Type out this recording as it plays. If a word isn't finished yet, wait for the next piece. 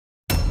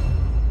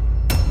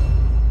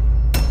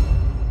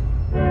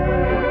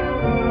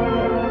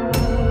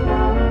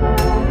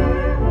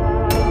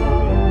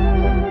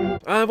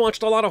I've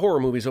watched a lot of horror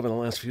movies over the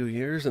last few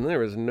years, and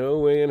there is no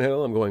way in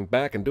hell I'm going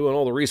back and doing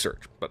all the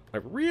research. But I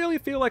really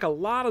feel like a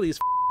lot of these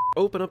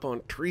open up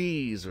on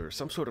trees or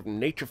some sort of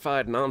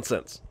nature-fied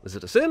nonsense. Is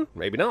it a sin?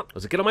 Maybe not.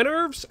 Does it get on my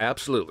nerves?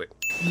 Absolutely.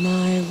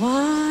 My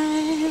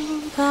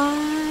wild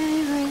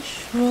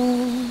Irish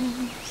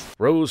rose.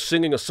 Rose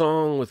singing a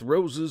song with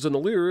roses in the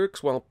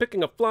lyrics while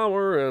picking a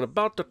flower and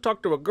about to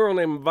talk to a girl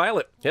named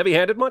Violet.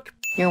 Heavy-handed much?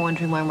 You're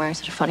wondering why I'm wearing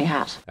such a funny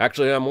hat.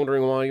 Actually, I'm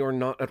wondering why you're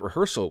not at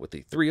rehearsal with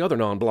the 3 other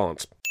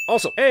non-blondes.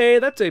 Also, A,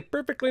 that's a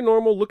perfectly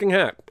normal-looking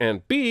hat,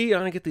 and B,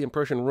 I get the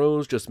impression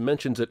Rose just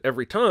mentions it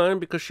every time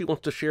because she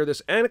wants to share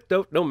this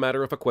anecdote no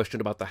matter if a question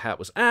about the hat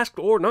was asked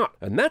or not,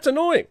 and that's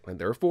annoying, and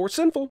therefore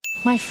sinful.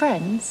 My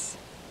friends,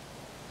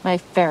 my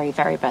very,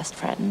 very best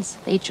friends,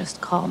 they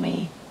just call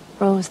me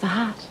Rose the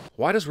Hat.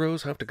 Why does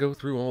Rose have to go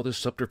through all this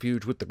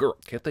subterfuge with the girl?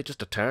 Can't they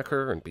just attack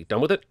her and be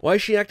done with it? Why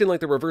is she acting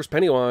like the reverse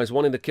Pennywise,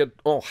 wanting the kid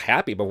all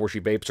happy before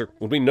she vapes her,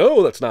 when we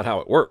know that's not how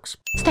it works?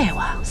 Stay a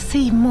while,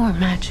 see more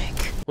magic.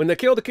 When they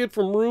kill the kid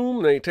from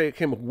Room, they take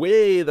him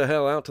way the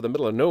hell out to the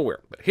middle of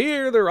nowhere. But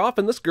here, they're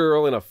offing this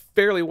girl in a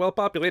fairly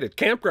well-populated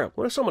campground.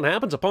 What if someone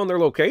happens upon their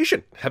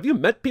location? Have you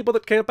met people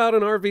that camp out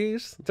in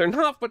RVs? They're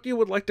not what you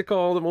would like to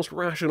call the most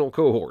rational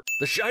cohort.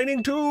 The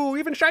Shining 2,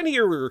 even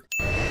shinier.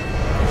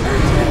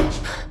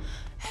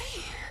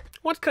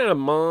 What kind of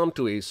mom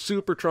to a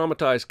super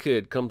traumatized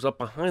kid comes up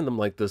behind them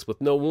like this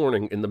with no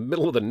warning in the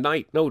middle of the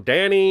night? No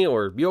Danny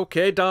or "You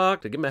okay,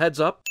 Doc?" to give him a heads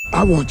up?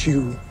 I want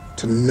you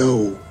to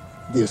know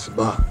this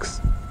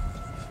box,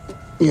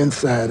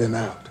 inside and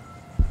out.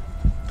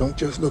 Don't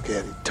just look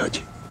at it, touch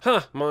it.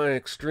 Huh, my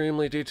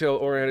extremely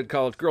detail-oriented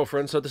college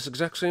girlfriend said this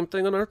exact same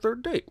thing on our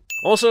 3rd date.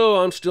 Also,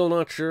 I'm still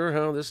not sure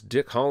how this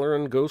dick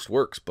hollering ghost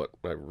works, but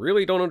I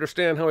really don't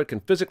understand how it can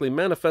physically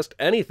manifest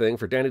anything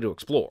for Danny to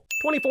explore.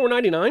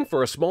 $24.99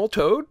 for a small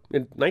toad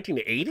in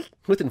 1980?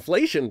 With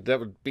inflation, that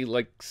would be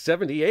like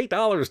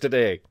 $78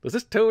 today. Does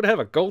this toad have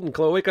a golden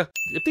cloaca?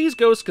 If these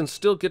ghosts can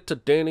still get to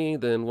Danny,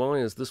 then why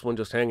is this one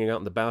just hanging out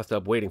in the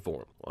bathtub waiting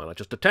for him? Why not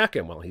just attack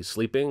him while he's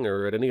sleeping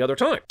or at any other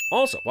time?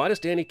 Also, why does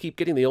Danny keep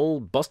getting the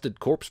old busted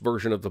corpse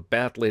version of the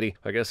Bat Lady?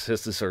 I guess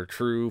this is her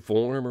true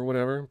form or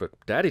whatever, but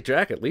Daddy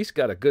Jack at least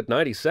got a good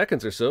 90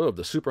 seconds or so of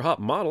the super hot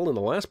model in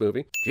the last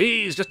movie.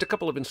 Geez, just a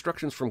couple of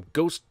instructions from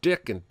Ghost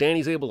Dick and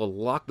Danny's able to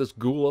lock this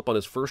ghoul up on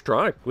his first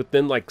try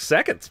within like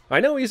seconds. I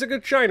know he's a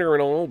good shiner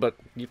and all, but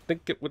you'd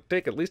think it would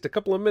take at least a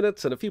couple of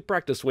minutes and a few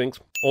practice swings.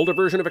 Older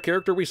version of a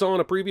character we saw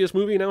in a previous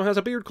movie now has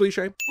a beard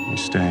cliche. You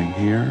staying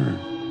here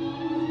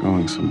or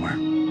going somewhere?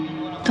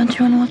 Don't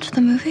you want to watch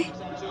the movie?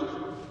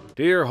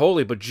 Dear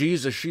holy but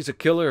Jesus, she's a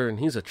killer and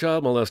he's a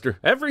child molester.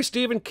 Every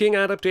Stephen King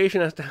adaptation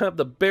has to have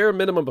the bare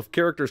minimum of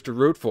characters to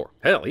root for.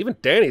 Hell, even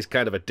Danny's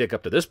kind of a dick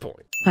up to this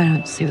point. I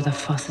don't see what the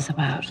fuss is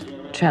about.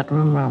 Chat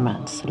room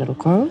romance. A little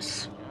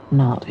gross?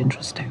 Not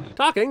interesting.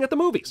 Talking at the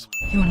movies.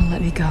 You want to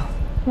let me go?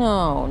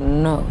 Oh,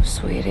 no,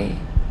 sweetie.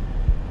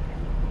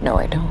 No,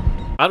 I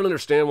don't. I don't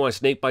understand why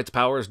Snakebite's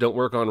powers don't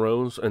work on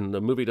Rose, and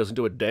the movie doesn't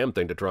do a damn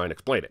thing to try and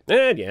explain it.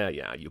 And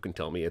yeah, you can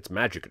tell me it's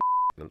magic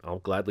and I'll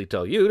gladly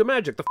tell you to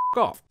magic the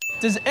off.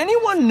 Does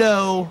anyone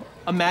know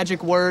a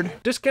magic word?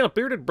 Discount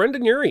bearded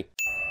Brendan Urie.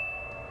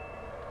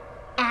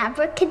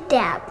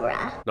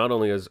 Abracadabra. Not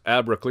only is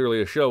Abra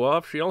clearly a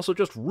show-off, she also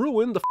just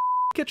ruined the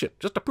kitchen,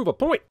 just to prove a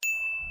point.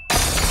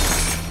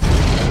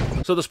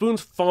 So the spoons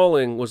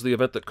falling was the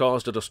event that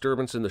caused a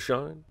disturbance in the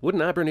shine?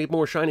 Wouldn't Abra need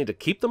more shining to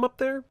keep them up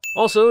there?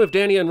 Also, if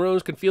Danny and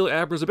Rose can feel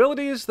Abra's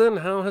abilities, then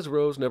how has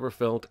Rose never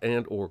felt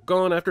and or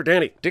gone after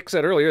Danny? Dick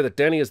said earlier that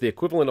Danny is the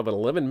equivalent of an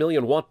 11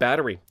 million watt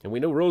battery, and we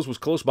know Rose was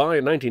close by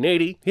in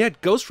 1980. He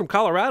had ghosts from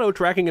Colorado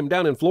tracking him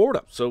down in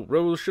Florida, so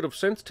Rose should have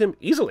sensed him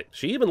easily.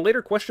 She even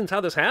later questions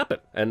how this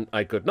happened, and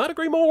I could not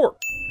agree more.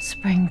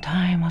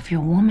 Springtime of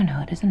your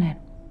womanhood, isn't it?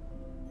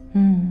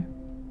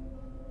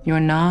 You're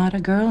not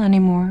a girl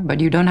anymore, but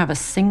you don't have a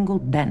single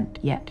dent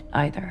yet,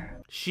 either.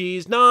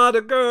 She's not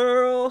a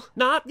girl,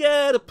 not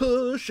yet a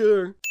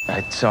pusher.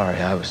 Sorry,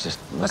 I was just...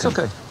 That's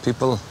okay.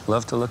 People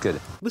love to look at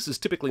it. This is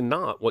typically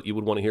not what you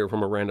would want to hear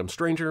from a random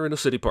stranger in a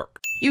city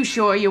park. You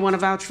sure you want to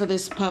vouch for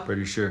this pup?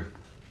 Pretty sure.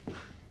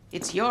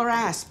 It's your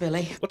ass,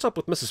 Billy. What's up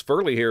with Mrs.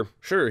 Furley here?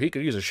 Sure, he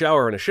could use a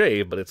shower and a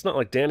shave, but it's not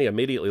like Danny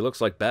immediately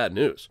looks like bad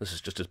news. This is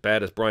just as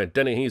bad as Brian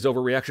Dennehy's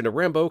overreaction to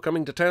Rambo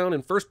coming to town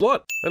in First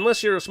Blood.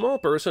 Unless you're a small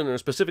person and are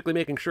specifically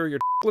making sure your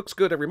looks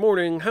good every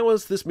morning, how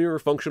is this mirror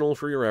functional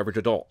for your average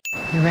adult?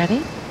 You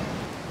ready?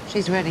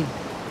 She's ready.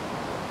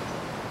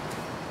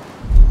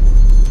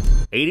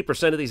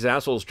 80% of these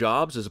assholes'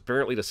 jobs is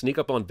apparently to sneak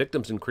up on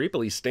victims and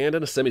creepily stand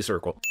in a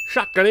semicircle,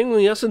 shotgunning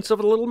the essence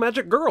of a little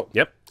magic girl.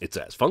 Yep, it's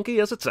as funky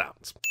as it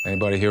sounds.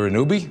 Anybody here a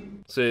newbie?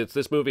 Since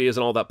this movie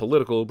isn't all that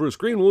political, Bruce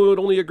Greenwood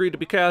only agreed to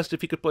be cast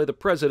if he could play the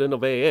president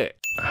of AA.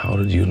 How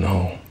did you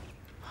know?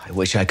 I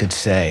wish I could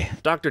say.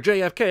 Dr.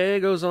 JFK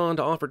goes on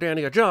to offer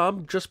Danny a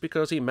job just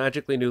because he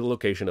magically knew the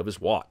location of his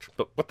watch.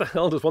 But what the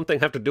hell does one thing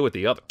have to do with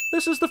the other?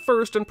 This is the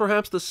first and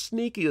perhaps the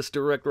sneakiest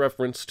direct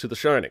reference to The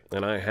Shining,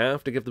 and I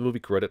have to give the movie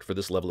credit for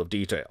this level of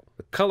detail.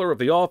 The color of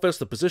the office,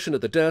 the position at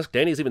the desk,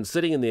 Danny's even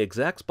sitting in the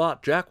exact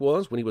spot Jack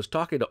was when he was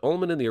talking to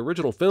Ullman in the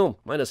original film.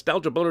 My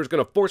nostalgia boner is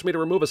going to force me to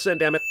remove a sin,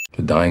 damn it.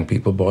 Do dying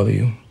people bother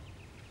you?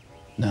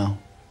 No.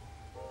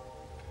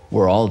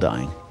 We're all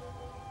dying.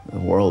 The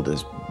world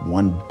is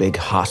one big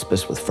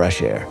hospice with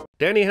fresh air.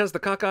 Danny has the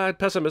cockeyed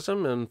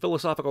pessimism and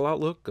philosophical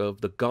outlook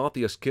of the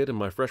gothiest kid in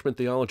my freshman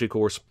theology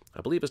course.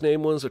 I believe his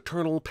name was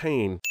Eternal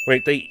Pain.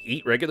 Wait, they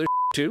eat regular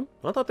too?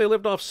 I thought they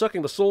lived off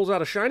sucking the souls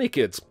out of shiny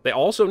kids. They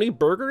also need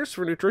burgers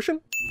for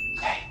nutrition?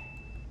 Hey,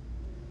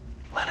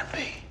 let it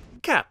be.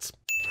 Cats.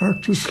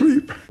 Back to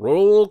sleep.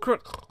 Roll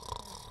credit.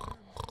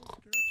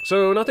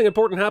 So nothing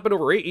important happened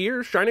over 8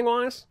 years,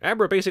 Shining-wise?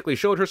 Abra basically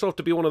showed herself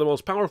to be one of the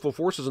most powerful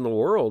forces in the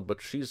world,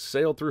 but she's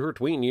sailed through her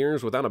tween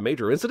years without a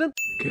major incident?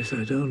 Guess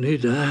I don't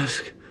need to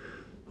ask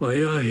why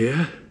you're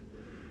here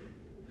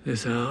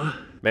this hour.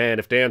 Man,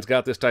 if Dan's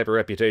got this type of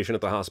reputation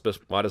at the hospice,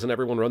 why doesn't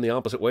everyone run the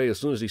opposite way as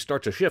soon as he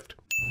starts a shift?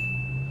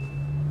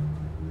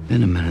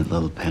 In a minute,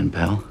 little pen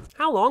pal.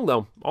 How long,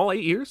 though? All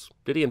 8 years?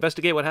 Did he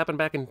investigate what happened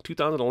back in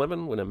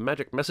 2011 when a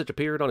magic message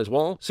appeared on his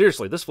wall?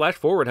 Seriously, this flash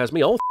forward has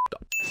me all f***ed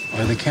up.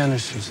 Are the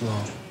canisters low?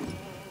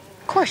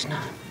 Of course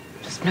not.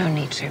 There's no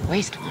need to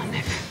waste one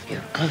if you're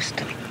close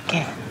to the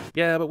kill.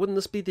 Yeah, but wouldn't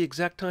this be the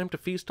exact time to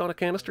feast on a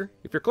canister?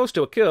 If you're close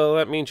to a kill,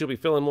 that means you'll be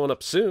filling one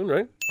up soon,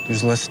 right?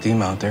 There's less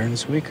steam out there and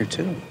it's weaker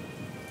too.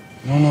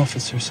 I don't know if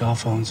it's their cell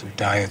phones or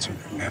diets or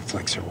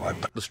Netflix or what,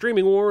 but The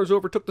streaming wars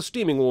overtook the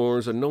steaming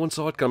wars, and no one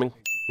saw it coming.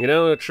 You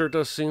know, it sure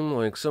does seem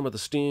like some of the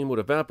steam would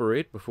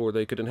evaporate before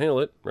they could inhale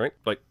it, right?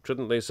 Like,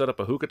 shouldn't they set up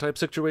a hookah-type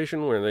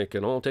situation where they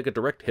can all take a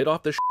direct hit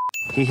off this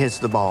shit? He hits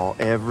the ball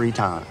every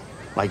time,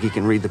 like he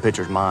can read the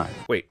pitcher's mind.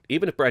 Wait,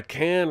 even if Brad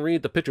can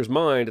read the pitcher's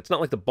mind, it's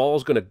not like the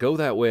ball's gonna go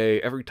that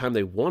way every time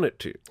they want it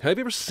to. Have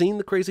you ever seen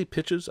the crazy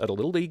pitches at a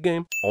Little League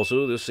game?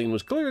 Also, this scene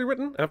was clearly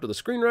written after the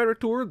screenwriter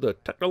toured the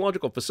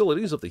technological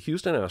facilities of the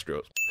Houston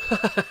Astros.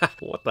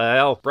 What the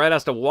hell? Brad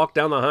has to walk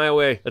down the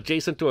highway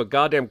adjacent to a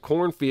goddamn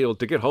cornfield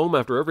to get home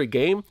after every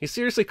game? He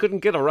seriously couldn't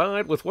get a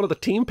ride with one of the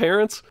team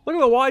parents? Look at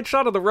the wide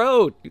shot of the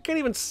road. You can't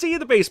even see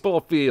the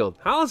baseball field.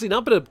 How has he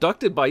not been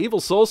abducted by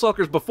evil soul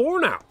suckers before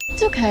now?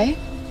 It's okay.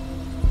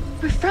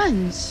 We're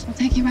friends. I'll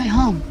take you right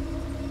home.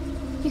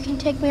 You can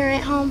take me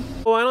right home.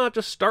 Why not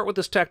just start with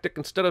this tactic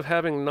instead of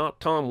having not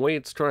Tom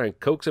Waits try and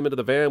coax him into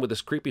the van with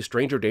his creepy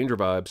stranger danger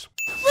vibes?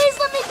 Please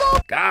let me go.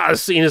 God,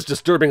 this scene is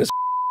disturbing as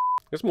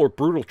There's more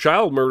brutal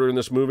child murder in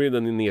this movie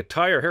than in the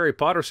entire Harry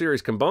Potter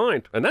series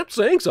combined, and that's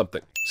saying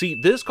something. See,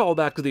 this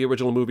callback to the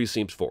original movie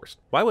seems forced.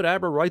 Why would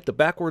Abra write the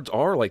backwards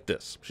R like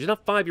this? She's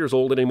not 5 years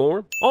old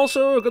anymore.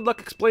 Also, good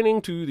luck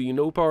explaining to the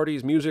no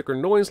parties, music, or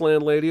noise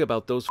landlady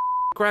about those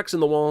cracks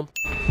in the wall.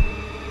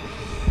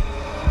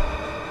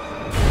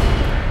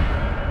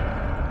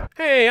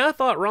 Hey, I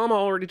thought Rama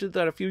already did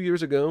that a few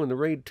years ago in The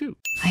Raid 2.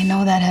 I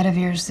know that head of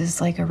yours is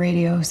like a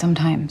radio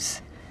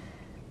sometimes.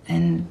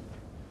 And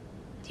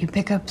you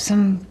pick up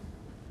some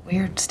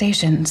weird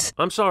stations.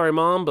 I'm sorry,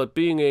 Mom, but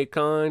being a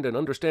kind and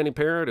understanding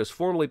parent is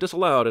formally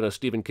disallowed in a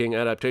Stephen King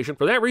adaptation.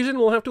 For that reason,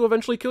 we'll have to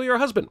eventually kill your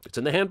husband. It's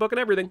in the handbook and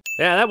everything.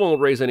 Yeah, that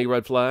won't raise any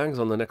red flags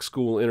on the next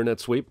school internet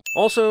sweep.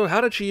 Also,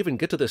 how did she even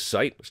get to this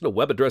site? There's no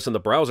web address in the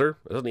browser.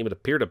 It doesn't even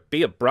appear to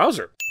be a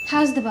browser.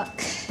 How's the book?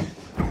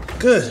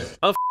 Good.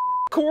 Of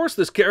course,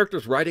 this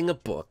character's writing a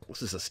book.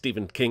 This is a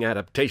Stephen King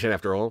adaptation,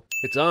 after all.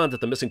 It's odd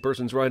that the missing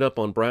persons write-up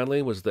on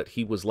Bradley was that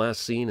he was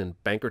last seen in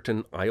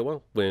Bankerton,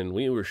 Iowa. When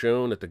we were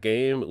shown at the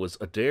game, it was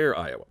Adair,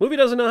 Iowa. Movie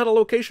doesn't know how to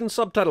location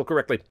subtitle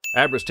correctly.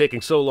 Abra's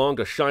taking so long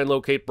to shine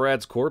locate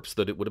Brad's corpse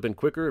that it would have been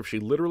quicker if she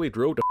literally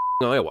drove to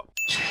Iowa.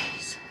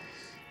 Jesus.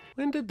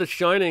 When did The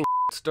Shining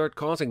start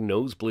causing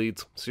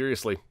nosebleeds?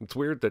 Seriously, it's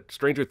weird that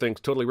Stranger Things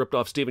totally ripped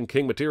off Stephen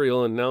King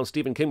material, and now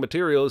Stephen King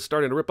material is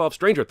starting to rip off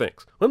Stranger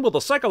Things. When will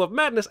the cycle of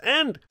madness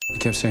end? He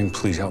kept saying,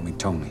 please help me,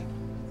 Tony.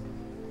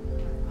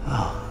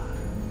 Oh.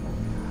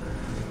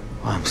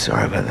 Well, I'm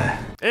sorry about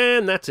that.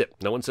 And that's it.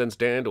 No one sends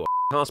Dan to a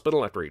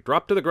hospital after he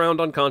dropped to the ground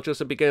unconscious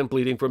and began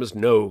bleeding from his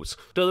nose.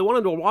 Do they want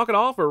him to walk it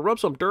off or rub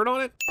some dirt on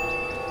it?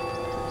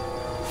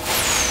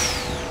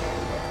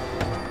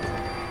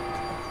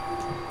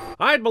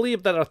 I'd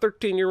believe that a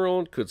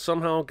 13-year-old could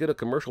somehow get a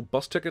commercial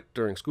bus ticket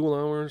during school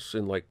hours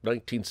in like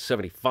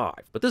 1975.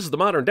 But this is the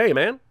modern day,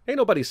 man. Ain't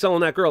nobody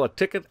selling that girl a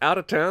ticket out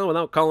of town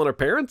without calling her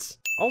parents.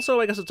 Also,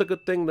 I guess it's a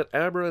good thing that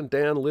Abra and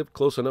Dan lived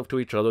close enough to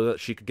each other that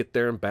she could get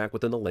there and back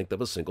within the length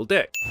of a single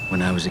day.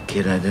 When I was a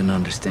kid, I didn't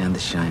understand The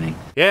Shining.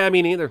 Yeah,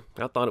 me neither.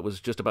 I thought it was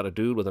just about a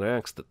dude with an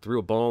axe that threw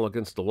a ball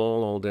against the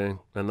wall all day,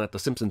 and that the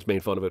Simpsons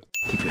made fun of it.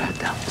 Keep your head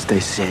down.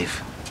 Stay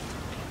safe.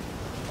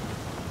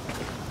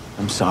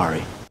 I'm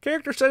sorry.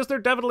 Character says they're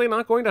definitely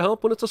not going to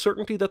help when it's a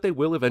certainty that they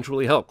will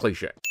eventually help,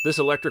 cliché. This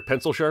electric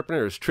pencil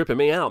sharpener is tripping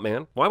me out,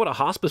 man. Why would a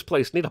hospice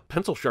place need a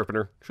pencil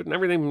sharpener? Shouldn't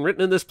everything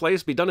written in this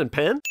place be done in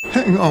pen?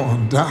 Hang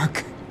on,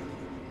 Doc.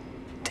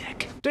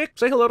 Dick. Dick,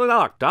 say hello to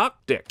Doc. Doc,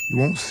 Dick. You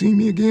won't see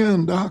me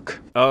again, Doc.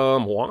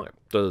 Why?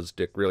 Does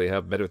Dick really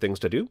have better things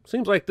to do?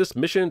 Seems like this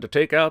mission to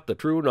take out the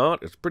True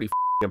Knot is pretty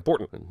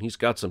important, and he's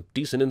got some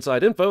decent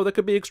inside info that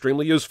could be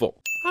extremely useful.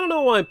 I don't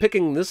know why I'm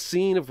picking this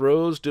scene of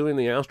Rose doing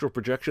the astral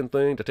projection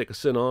thing to take a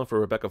sin off for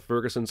Rebecca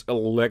Ferguson's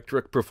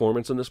electric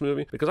performance in this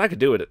movie, because I could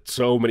do it at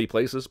so many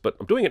places, but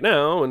I'm doing it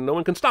now, and no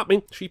one can stop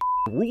me. She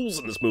rules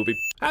in this movie.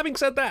 Having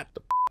said that,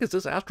 the is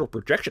this astral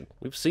projection?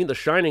 We've seen The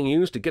Shining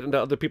used to get into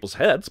other people's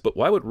heads, but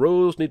why would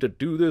Rose need to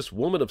do this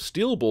Woman of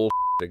Steel bull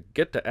to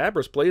get to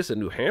Abra's place in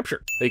New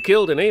Hampshire? They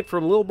killed and ate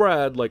from Lil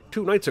Brad like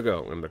 2 nights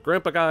ago, and the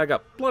grandpa guy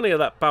got plenty of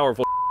that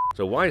powerful.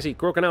 So why is he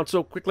croaking out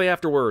so quickly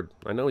afterward?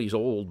 I know he's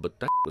old, but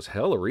that was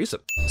hella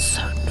recent.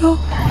 So no,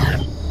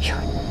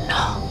 you're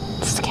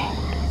not scared.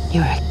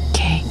 You're a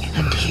king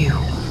and you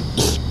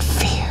eat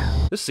fear.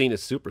 This scene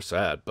is super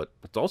sad, but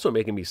it's also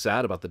making me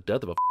sad about the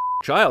death of a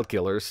child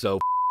killer, so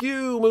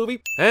you,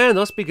 movie. And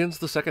thus begins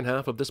the second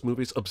half of this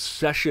movie's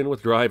obsession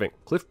with driving.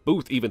 Cliff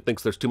Booth even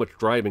thinks there's too much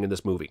driving in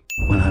this movie.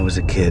 When I was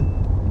a kid,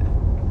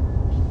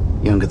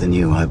 younger than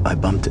you, I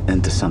bumped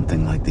into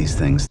something like these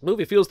things. The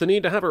movie feels the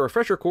need to have a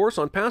refresher course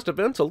on past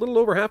events a little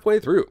over halfway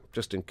through,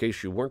 just in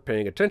case you weren't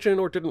paying attention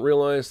or didn't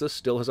realize this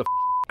still has a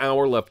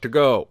hour left to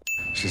go.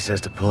 She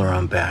says to pull her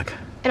on back.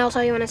 And I'll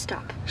tell you when to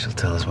stop. She'll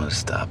tell us when to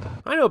stop.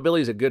 I know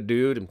Billy's a good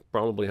dude and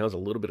probably has a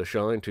little bit of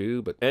shine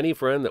too, but any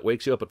friend that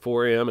wakes you up at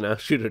 4 a.m. and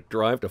asks you to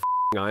drive to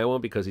Iowa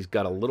because he's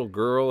got a little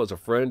girl as a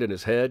friend in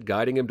his head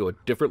guiding him to a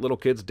different little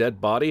kid's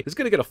dead body is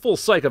going to get a full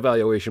psych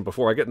evaluation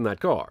before I get in that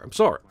car. I'm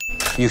sorry.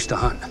 Used to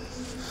hunt.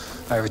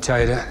 I ever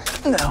tell you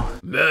that? No.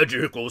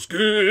 Magical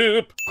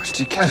skip! What did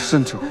you catch us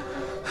into?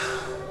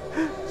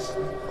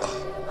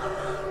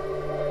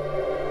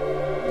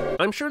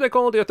 I'm sure they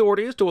called the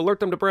authorities to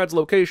alert them to Brad's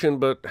location,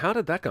 but how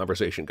did that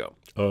conversation go?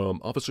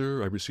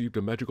 Officer, I received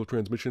a magical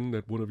transmission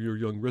that one of your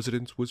young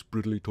residents was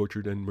brutally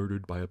tortured and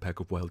murdered by a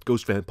pack of wild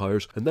ghost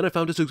vampires, and then I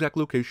found his exact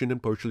location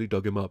and partially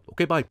dug him up.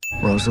 Okay, bye.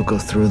 Rose will go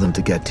through them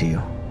to get to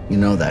you. You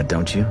know that,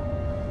 don't you?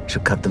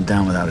 She'll cut them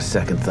down without a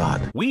second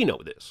thought. We know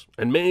this,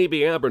 and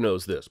maybe Abra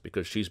knows this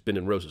because she's been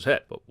in Rose's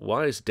head. But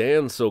why is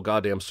Dan so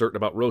goddamn certain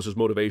about Rose's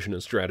motivation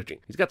and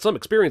strategy? He's got some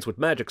experience with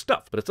magic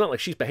stuff, but it's not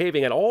like she's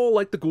behaving at all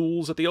like the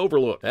ghouls at the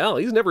Overlook. Hell,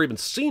 he's never even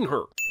seen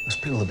her. Those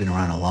people have been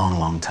around a long,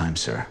 long time,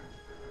 sir.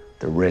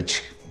 They're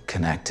rich,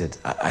 connected.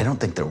 I don't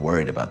think they're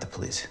worried about the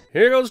police.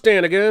 Here goes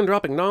Dan again,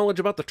 dropping knowledge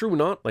about the True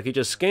Knot, like he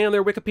just scanned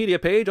their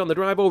Wikipedia page on the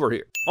drive over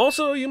here.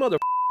 Also, you mother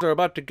are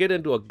about to get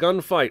into a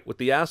gunfight with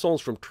the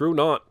assholes from True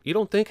Knot. You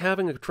don't think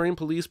having a trained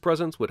police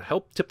presence would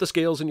help tip the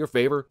scales in your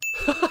favor?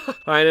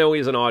 I know we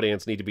as an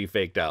audience need to be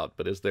faked out,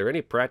 but is there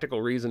any practical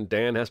reason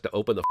Dan has to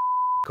open the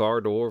car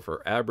door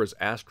for Abra's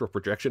astral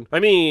projection? I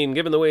mean,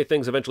 given the way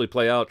things eventually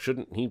play out,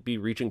 shouldn't he be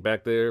reaching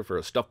back there for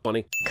a stuffed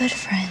bunny? Good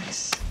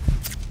friends.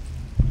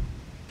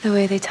 The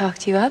way they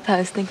talked you up, I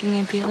was thinking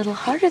it'd be a little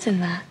harder than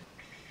that.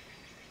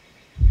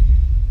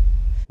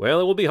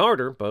 Well, it will be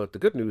harder, but the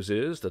good news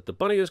is that the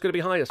bunny is going to be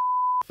high as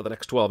for the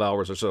next 12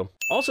 hours or so.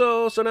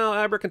 Also, so now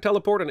Abra can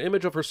teleport an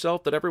image of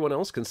herself that everyone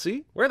else can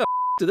see? Where the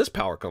did this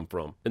power come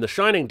from? In The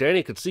Shining,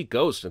 Danny could see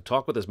ghosts and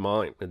talk with his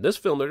mind. In this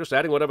film, they're just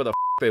adding whatever the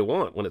they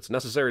want when it's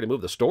necessary to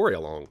move the story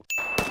along.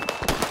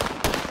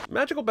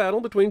 Magical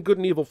battle between good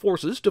and evil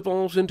forces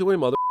devolves into a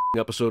mother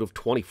episode of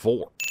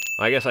 24.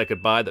 I guess I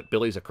could buy that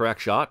Billy's a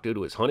crack shot due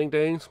to his hunting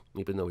days,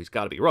 even though he's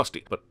got to be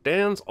rusty. But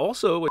Dan's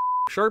also a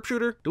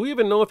sharpshooter? Do we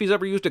even know if he's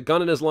ever used a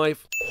gun in his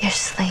life? You're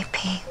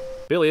sleepy.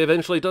 Billy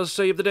eventually does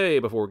save the day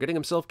before getting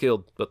himself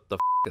killed, but the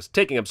is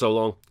taking him so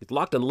long. He's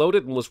locked and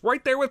loaded and was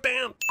right there with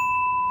Dan.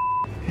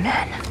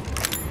 Men.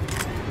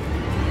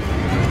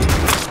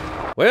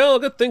 Well,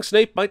 good thing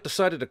Snakebite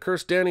decided to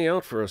curse Danny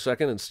out for a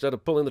second instead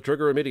of pulling the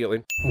trigger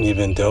immediately. You've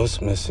been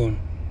dose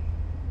missing.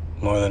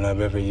 More than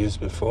I've ever used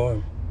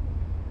before.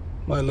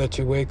 Might let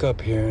you wake up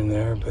here and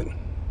there, but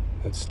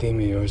that steam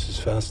of yours is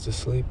fast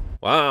asleep.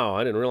 Wow,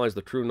 I didn't realize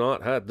the True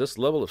Knot had this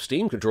level of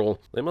steam control.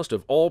 They must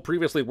have all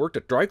previously worked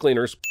at dry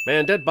cleaners.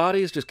 Man, dead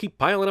bodies just keep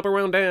piling up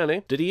around Dan,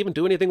 eh? Did he even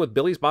do anything with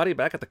Billy's body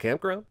back at the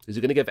campground? Is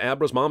he gonna give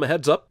Abra's mom a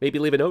heads up? Maybe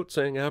leave a note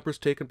saying Abra's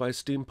taken by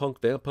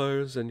steampunk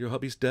vampires and your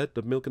hubby's dead?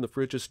 The milk in the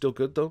fridge is still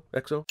good though,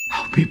 XO?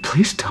 Help me,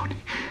 please, Tony.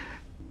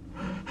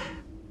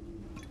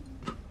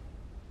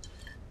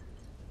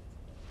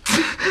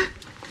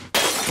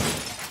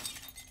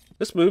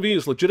 This movie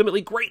is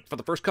legitimately great for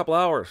the first couple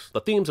hours. The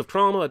themes of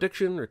trauma,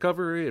 addiction,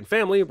 recovery, and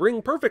family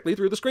ring perfectly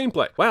through the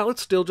screenplay. Well,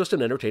 it's still just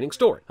an entertaining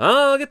story.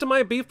 I'll get to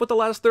my beef with the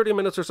last 30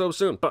 minutes or so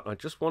soon, but I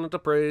just wanted to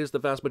praise the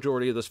vast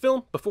majority of this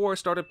film before I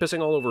started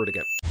pissing all over it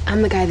again.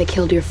 I'm the guy that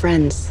killed your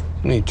friends.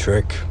 Neat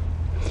trick.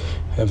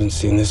 Haven't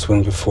seen this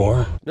one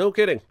before. No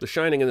kidding. The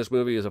Shining in this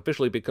movie has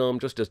officially become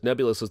just as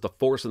nebulous as the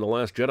Force in The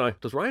Last Jedi.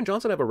 Does Rian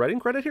Johnson have a writing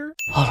credit here?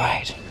 All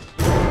right.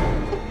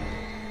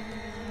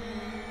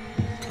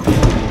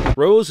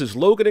 Rose is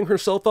logating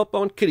herself up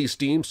on kitty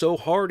steam so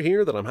hard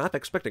here that I'm half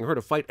expecting her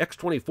to fight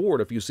X-24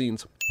 in a few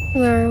scenes.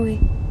 Where are we?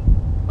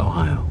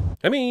 Ohio.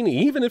 I mean,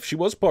 even if she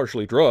was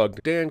partially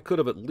drugged, Dan could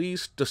have at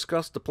least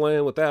discussed the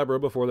plan with Abra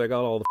before they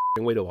got all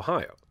the way to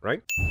Ohio,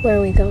 right? Where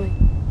are we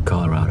going?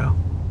 Colorado.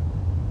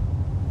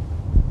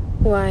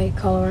 Why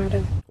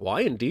Colorado?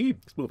 Why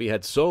indeed? This movie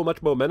had so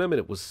much momentum and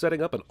it was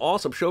setting up an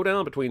awesome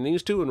showdown between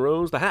these two and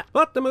Rose the Hat.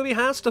 But the movie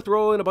has to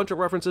throw in a bunch of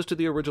references to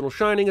the original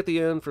Shining at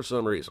the end for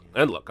some reason.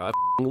 And look, I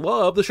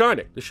love The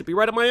Shining. This should be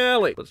right up my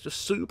alley, but it's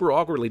just super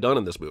awkwardly done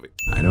in this movie.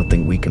 I don't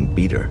think we can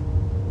beat her.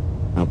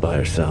 Not by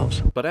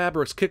ourselves. But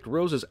Abra's kicked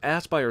Rose's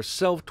ass by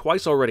herself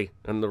twice already,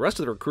 and the rest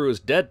of her crew is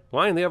dead.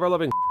 Why in the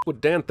ever-loving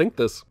would Dan think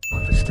this?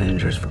 If it's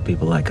dangerous for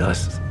people like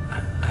us,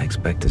 I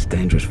expect it's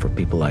dangerous for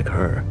people like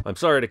her. I'm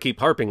sorry to keep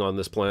harping on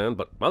this plan,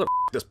 but mother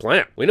this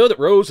plan. We know that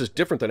Rose is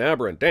different than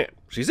Abra and Dan.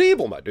 She's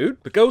evil, my dude.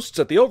 The ghosts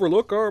at the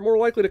Overlook are more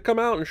likely to come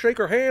out and shake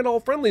her hand all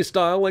friendly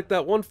style like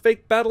that one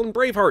fake battle in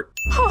Braveheart.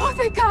 Oh,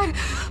 thank God.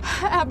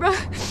 Abra,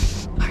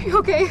 are you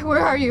okay? Where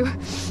are you?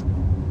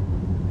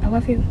 I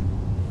love you.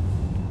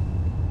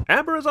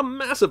 Abra is a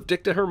massive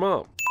dick to her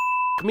mom.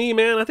 Me,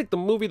 man, I think the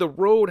movie The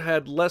Road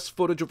had less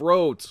footage of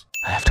roads.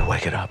 I have to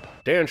wake it up.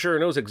 Dan sure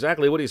knows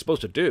exactly what he's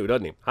supposed to do,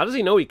 doesn't he? How does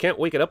he know he can't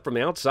wake it up from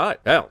the outside?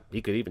 Hell,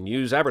 he could even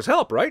use Abra's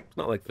help, right? It's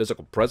not like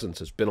physical presence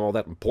has been all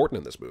that important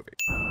in this movie.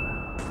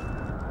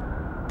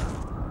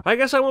 I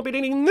guess I won't be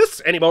needing this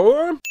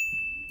anymore.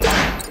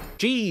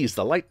 Jeez,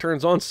 the light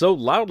turns on so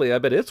loudly, I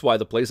bet it's why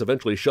the place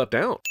eventually shut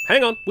down.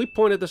 Hang on, we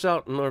pointed this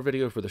out in our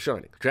video for The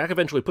Shining. Jack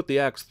eventually put the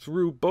axe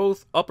through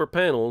both upper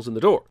panels in the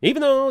door,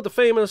 even though the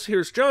famous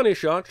Here's Johnny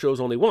shot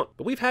shows only one.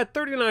 But we've had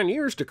 39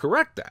 years to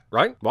correct that,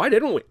 right? Why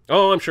didn't we?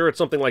 Oh, I'm sure it's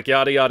something like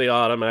yada yada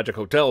yada, magic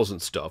hotels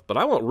and stuff, but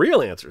I want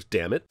real answers,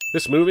 damn it.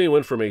 This movie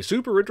went from a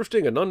super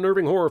interesting and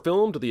unnerving horror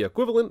film to the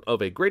equivalent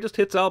of a greatest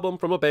hits album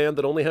from a band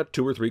that only had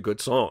 2 or 3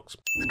 good songs.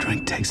 The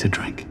drink takes a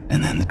drink,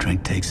 and then the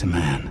drink takes a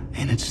man.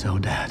 Ain't it so,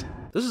 Dad?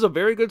 This is a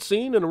very good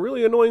scene and a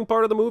really annoying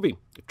part of the movie.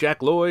 If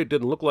Jack Lloyd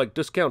didn't look like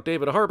discount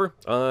David Harbour,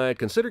 I'd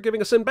consider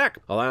giving a sin back.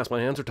 Alas, my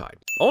hands are tied.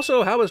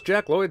 Also, how is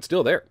Jack Lloyd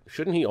still there?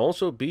 Shouldn't he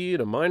also be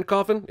in a mine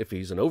coffin if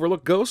he's an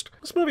Overlook ghost?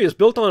 This movie is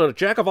built on a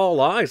jack of all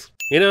lies.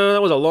 You know,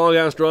 that was a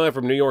long-ass drive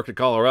from New York to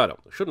Colorado.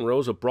 Shouldn't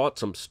Rose have brought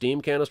some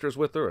steam canisters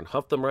with her and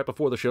huffed them right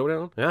before the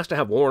showdown? It has to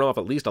have worn off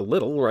at least a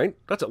little, right?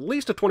 That's at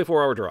least a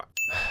 24-hour drive.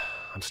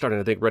 I'm starting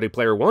to think Ready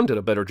Player One did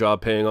a better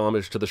job paying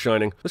homage to The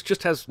Shining. This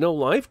just has no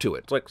life to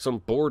it. It's like some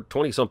bored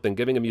 20-something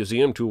giving a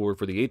museum tour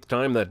for the 8th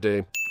time that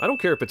day. I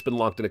don't care if it's been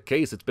locked in a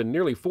case. It's been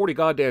nearly 40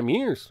 goddamn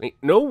years. Ain't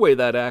no way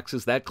that axe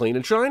is that clean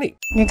and shiny.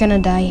 You're gonna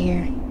die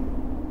here.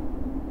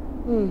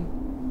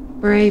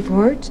 Brave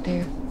words,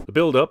 dear. The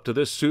build-up to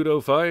this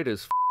pseudo-fight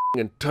is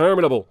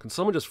interminable. Can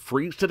someone just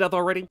freeze to death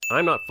already?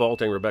 I'm not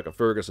faulting Rebecca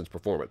Ferguson's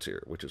performance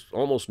here, which is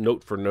almost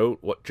note for note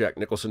what Jack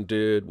Nicholson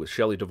did with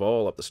Shelley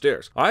Duvall up the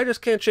stairs. I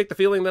just can't shake the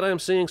feeling that I'm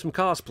seeing some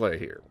cosplay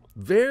here.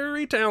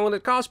 Very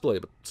talented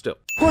cosplay, but still.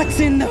 What's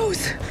in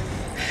those?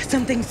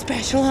 Something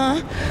special,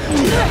 huh?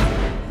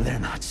 They're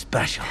not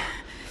special.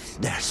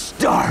 They're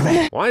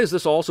starving. Why is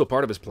this also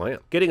part of his plan?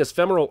 Getting his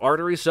femoral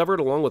artery severed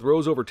along with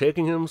Rose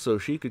overtaking him so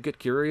she could get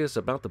curious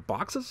about the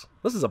boxes?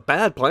 This is a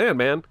bad plan,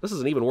 man. This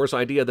is an even worse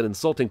idea than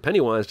insulting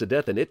Pennywise to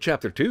death in It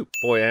Chapter 2.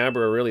 Boy,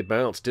 Abra really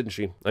bounced, didn't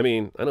she? I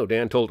mean, I know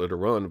Dan told her to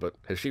run, but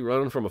has she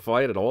run from a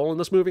fight at all in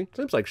this movie?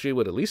 Seems like she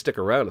would at least stick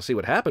around to see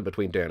what happened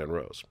between Dan and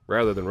Rose,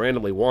 rather than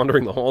randomly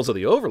wandering the halls of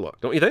the Overlook,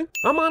 don't you think?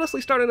 I'm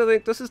honestly starting to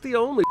think this is the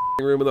only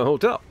room in the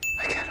hotel.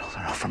 I can't hold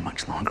her off for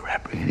much longer,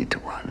 Abra. You need to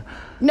run.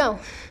 No,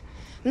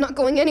 I'm not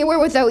going anywhere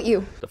without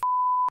you. The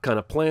kind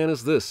of plan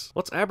is this?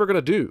 What's Abra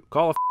gonna do?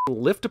 Call a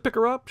lift to pick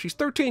her up? She's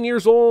 13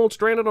 years old,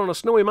 stranded on a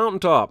snowy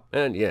mountaintop.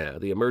 And yeah,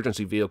 the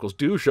emergency vehicles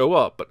do show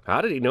up, but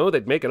how did he know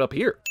they'd make it up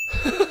here?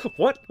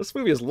 What? This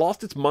movie has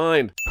lost its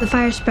mind. The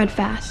fire spread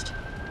fast,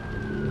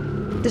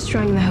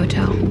 destroying the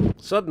hotel.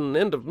 Sudden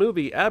end of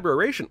movie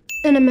aberration.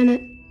 In a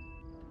minute.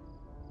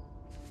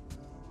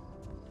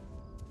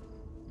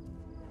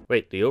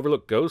 Wait, the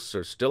Overlook ghosts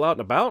are still out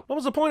and about? What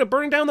was the point of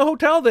burning down the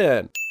hotel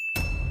then?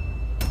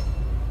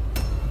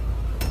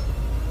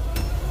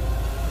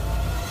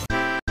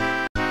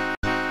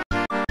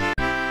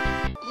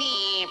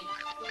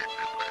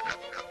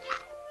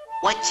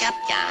 What's up,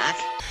 Doc?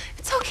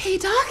 It's okay,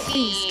 Doc.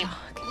 Please,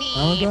 Doc.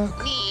 Oh,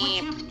 Doc?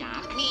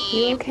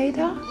 You okay,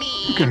 Doc?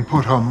 You can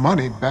put her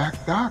money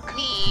back, Doc.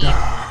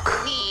 Doc.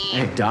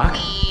 Hey, Doc.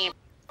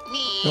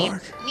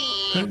 Doc,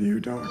 that you,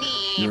 Doc?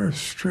 You're a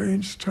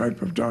strange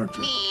type of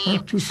doctor.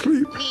 Doctor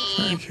Sleep.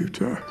 Thank you,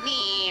 Doc.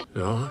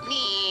 Doc?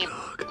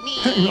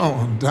 Hang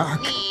on,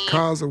 Doc.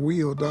 Car's a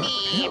wheel, Doc.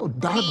 Hell,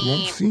 Doc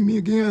won't see me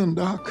again,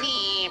 Doc.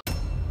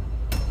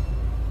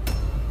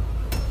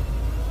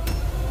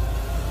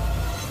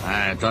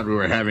 I thought we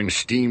were having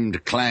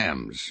steamed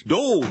clams.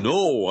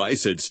 No, I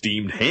said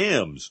steamed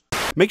hams.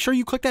 Make sure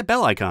you click that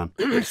bell icon.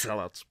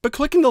 Sellouts. But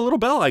clicking the little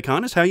bell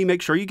icon is how you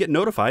make sure you get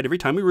notified every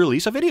time we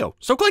release a video.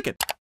 So click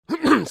it.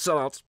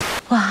 Sellouts.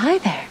 Well, hi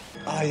there.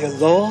 Are you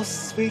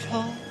lost,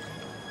 sweetheart?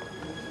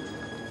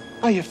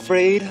 Are you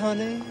afraid,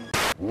 honey?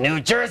 New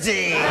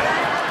Jersey!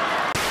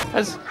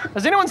 Has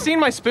anyone seen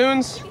my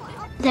spoons?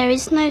 There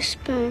is no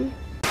spoon.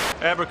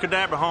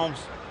 Abracadabra, Holmes.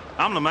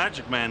 I'm the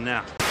magic man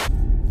now.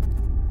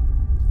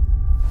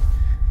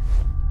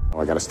 Oh,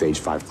 I got a stage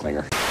 5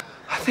 clinger.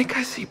 I think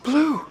I see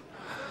blue.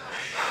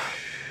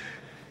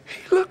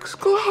 looks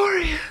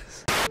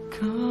glorious.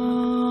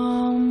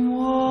 Come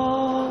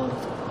walk.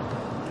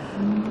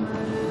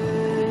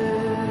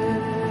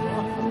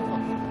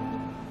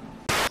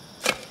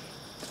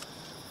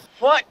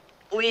 What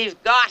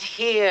we've got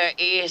here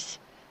is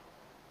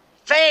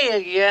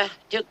failure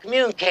to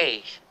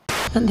communicate.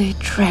 And they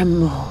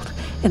trembled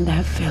in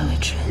their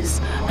villages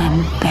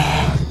and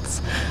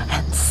beds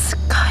and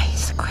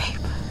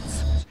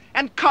skyscrapers.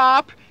 And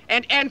carp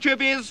and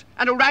anchovies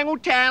and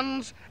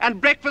orangutans and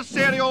breakfast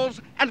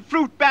cereals and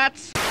fruit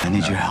bats. I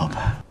need your help.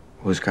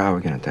 Whose car are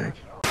we gonna take?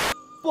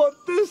 But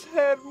this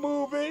head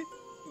movie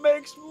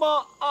makes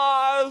my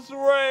eyes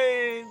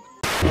rain.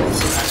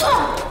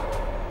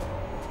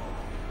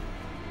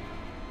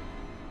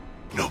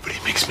 Nobody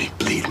makes me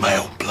bleed my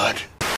own blood.